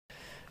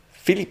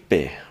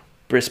Felipe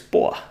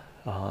Brisbois,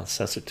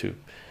 censortube.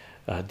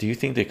 Do you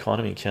think the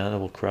economy in Canada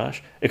will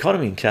crash?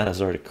 Economy in Canada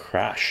has already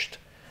crashed.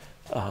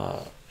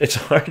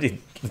 It's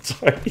already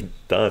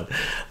done.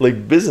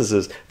 Like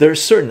businesses, there are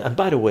certain, and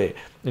by the way,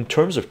 in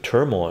terms of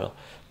turmoil,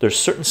 there's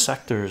certain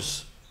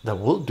sectors that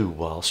will do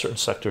well, certain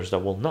sectors that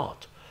will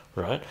not,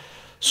 right?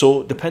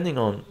 So depending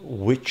on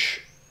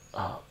which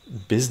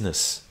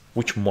business,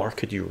 which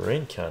market you are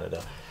in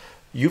Canada,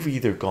 you've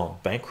either gone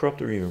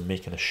bankrupt or you're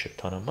making a shit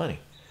ton of money,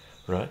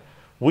 right?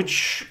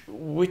 Which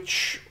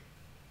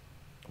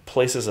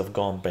places have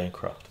gone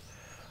bankrupt?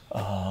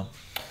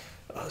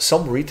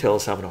 Some retail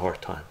is having a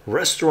hard time.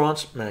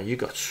 Restaurants, man, you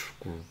got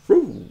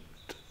screwed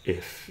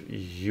if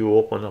you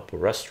open up a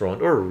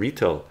restaurant or a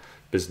retail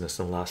business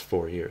in the last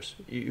 4 years.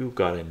 You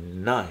got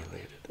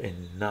annihilated,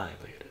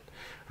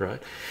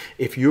 right?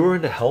 If you're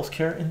in the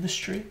healthcare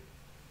industry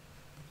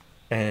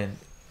and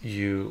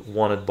you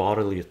wanted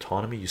bodily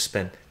autonomy, you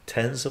spent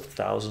tens of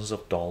thousands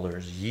of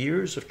dollars,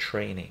 years of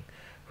training,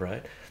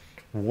 right?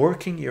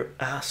 Working your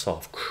ass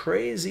off,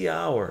 crazy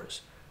hours,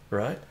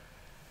 right?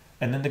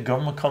 And then the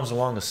government comes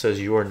along and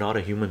says you are not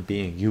a human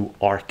being, you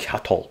are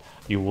cattle,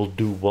 you will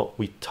do what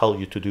we tell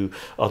you to do,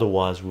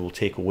 otherwise we will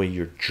take away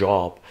your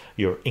job,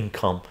 your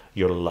income,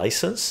 your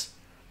license.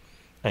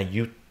 And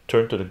you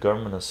turn to the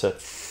government and said,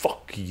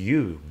 fuck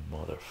you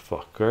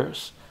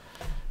motherfuckers,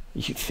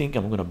 you think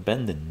I'm gonna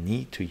bend the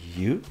knee to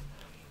you?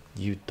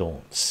 You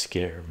don't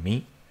scare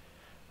me,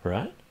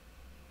 right?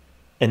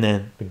 And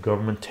then the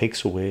government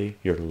takes away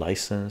your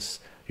license,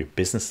 your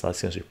business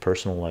license, your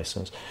personal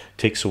license,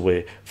 takes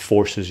away,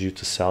 forces you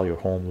to sell your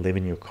home, live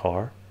in your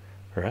car,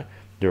 right?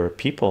 There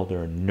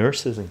are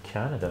nurses in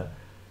Canada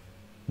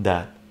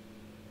that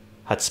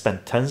had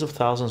spent tens of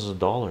thousands of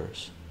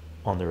dollars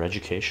on their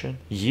education,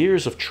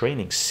 years of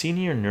training,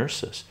 senior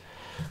nurses.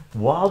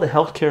 While the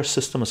healthcare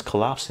system is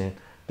collapsing,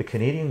 the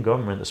Canadian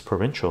government is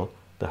provincial,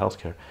 the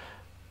healthcare,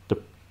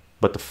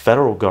 but the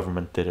federal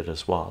government did it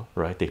as well,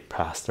 right? They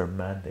passed their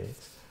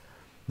mandates.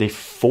 They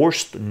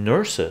forced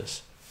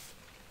nurses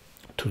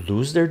to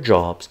lose their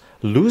jobs,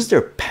 lose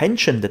their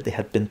pension that they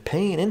had been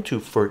paying into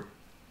for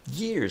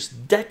years,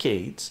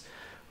 decades,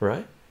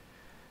 right?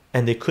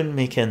 And they couldn't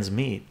make ends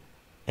meet.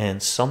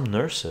 And some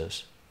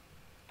nurses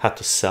had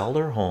to sell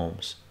their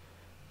homes.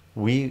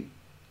 We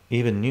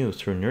even knew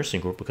through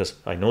nursing group, because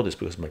I know this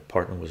because my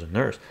partner was a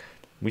nurse,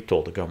 we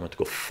told the government to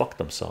go fuck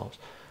themselves.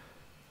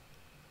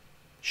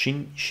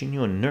 She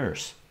knew a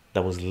nurse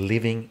that was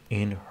living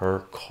in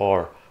her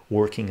car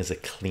working as a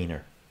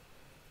cleaner.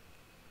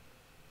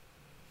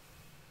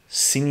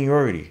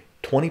 Seniority,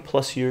 20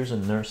 plus years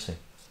in nursing.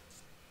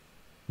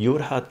 You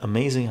would have had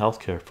amazing health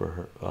care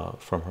for her,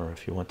 from her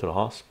if you went to the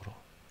hospital,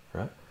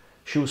 right?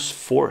 She was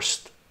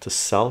forced to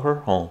sell her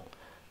home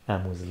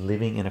and was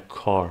living in a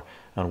car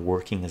and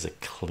working as a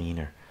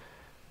cleaner.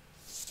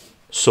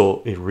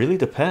 So it really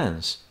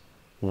depends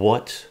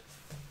what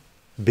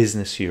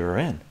business you're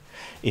in.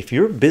 If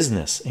your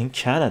business in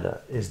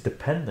Canada is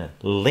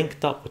dependent,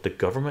 linked up with the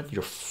government,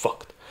 you're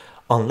fucked.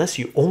 Unless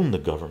you own the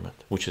government,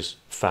 which is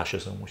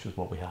fascism, which is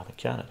what we have in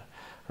Canada,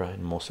 right?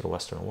 In most of the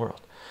Western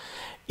world.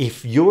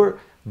 If you're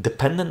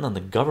dependent on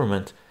the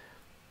government,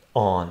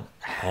 on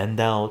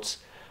handouts,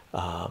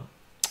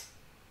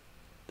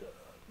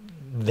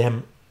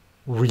 them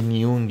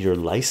renewing your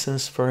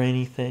license for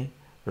anything,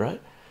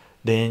 right?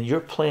 Then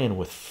you're playing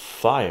with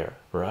fire,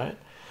 right?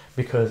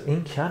 Because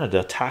in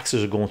Canada,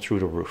 taxes are going through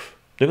the roof.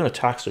 They're going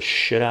to tax the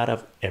shit out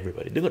of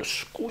everybody. They're going to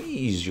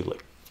squeeze you,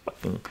 like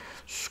fucking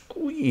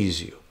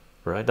squeeze you,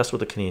 right? That's what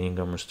the Canadian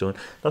government's doing.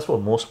 That's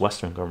what most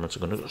Western governments are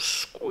going to do.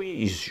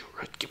 Squeeze you,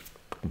 right? Give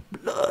you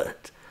blood,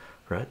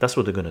 right? That's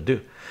what they're going to do.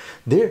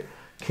 Their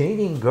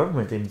Canadian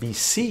government in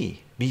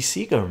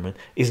BC government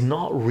is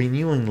not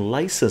renewing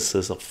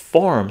licenses of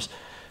farms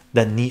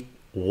that need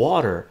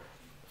water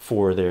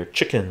for their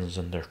chickens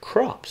and their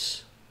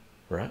crops,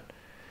 right?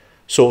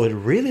 So it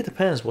really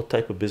depends what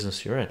type of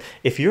business you're in.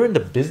 If you're in the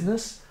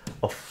business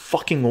of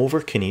fucking over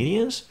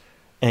Canadians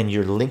and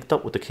you're linked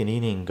up with the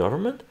Canadian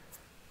government,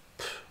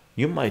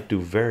 you might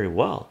do very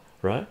well,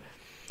 right?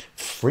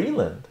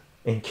 Freeland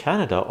in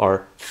Canada,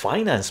 our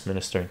finance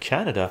minister in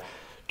Canada,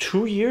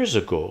 2 years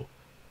ago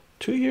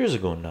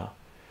now,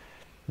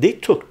 they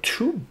took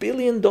 $2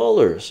 billion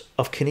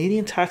of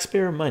Canadian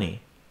taxpayer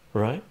money,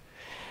 right,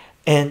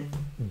 and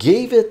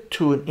gave it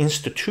to an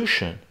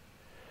institution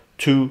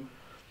to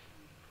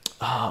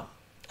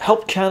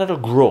help Canada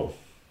grow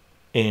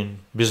in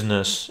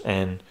business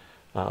and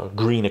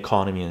green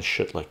economy and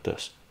shit like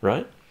this,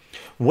 right?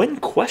 When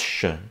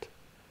questioned,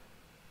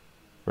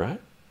 right,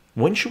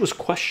 when she was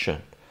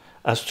questioned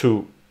as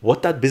to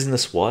what that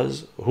business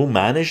was, who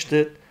managed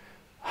it,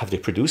 have they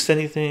produced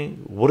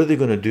anything, what are they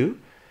going to do,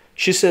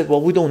 she said,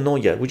 well, we don't know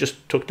yet, we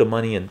just took the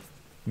money and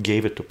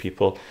gave it to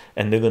people,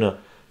 and they're gonna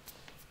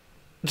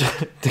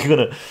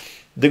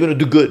they're gonna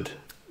do good.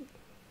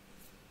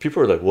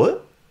 People are like,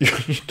 what? You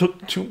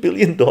took $2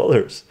 billion,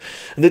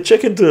 and they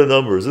check into the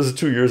numbers. This is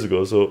 2 years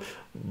ago, so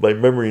my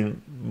memory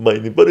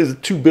might, but it's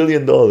 $2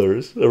 billion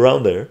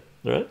around there,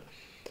 right?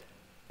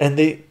 And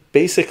they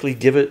basically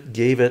gave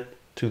it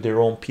to their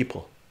own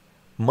people.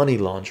 Money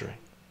laundering,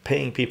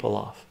 paying people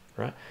off,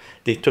 right?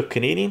 They took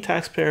Canadian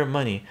taxpayer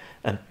money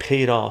and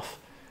paid off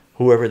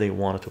whoever they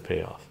wanted to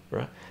pay off,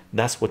 right?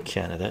 That's what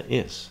Canada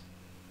is.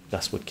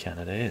 That's what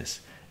Canada is.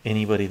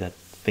 Anybody that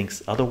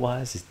thinks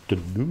otherwise is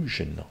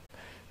delusional,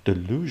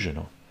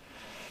 delusional,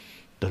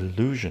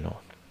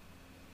 delusional.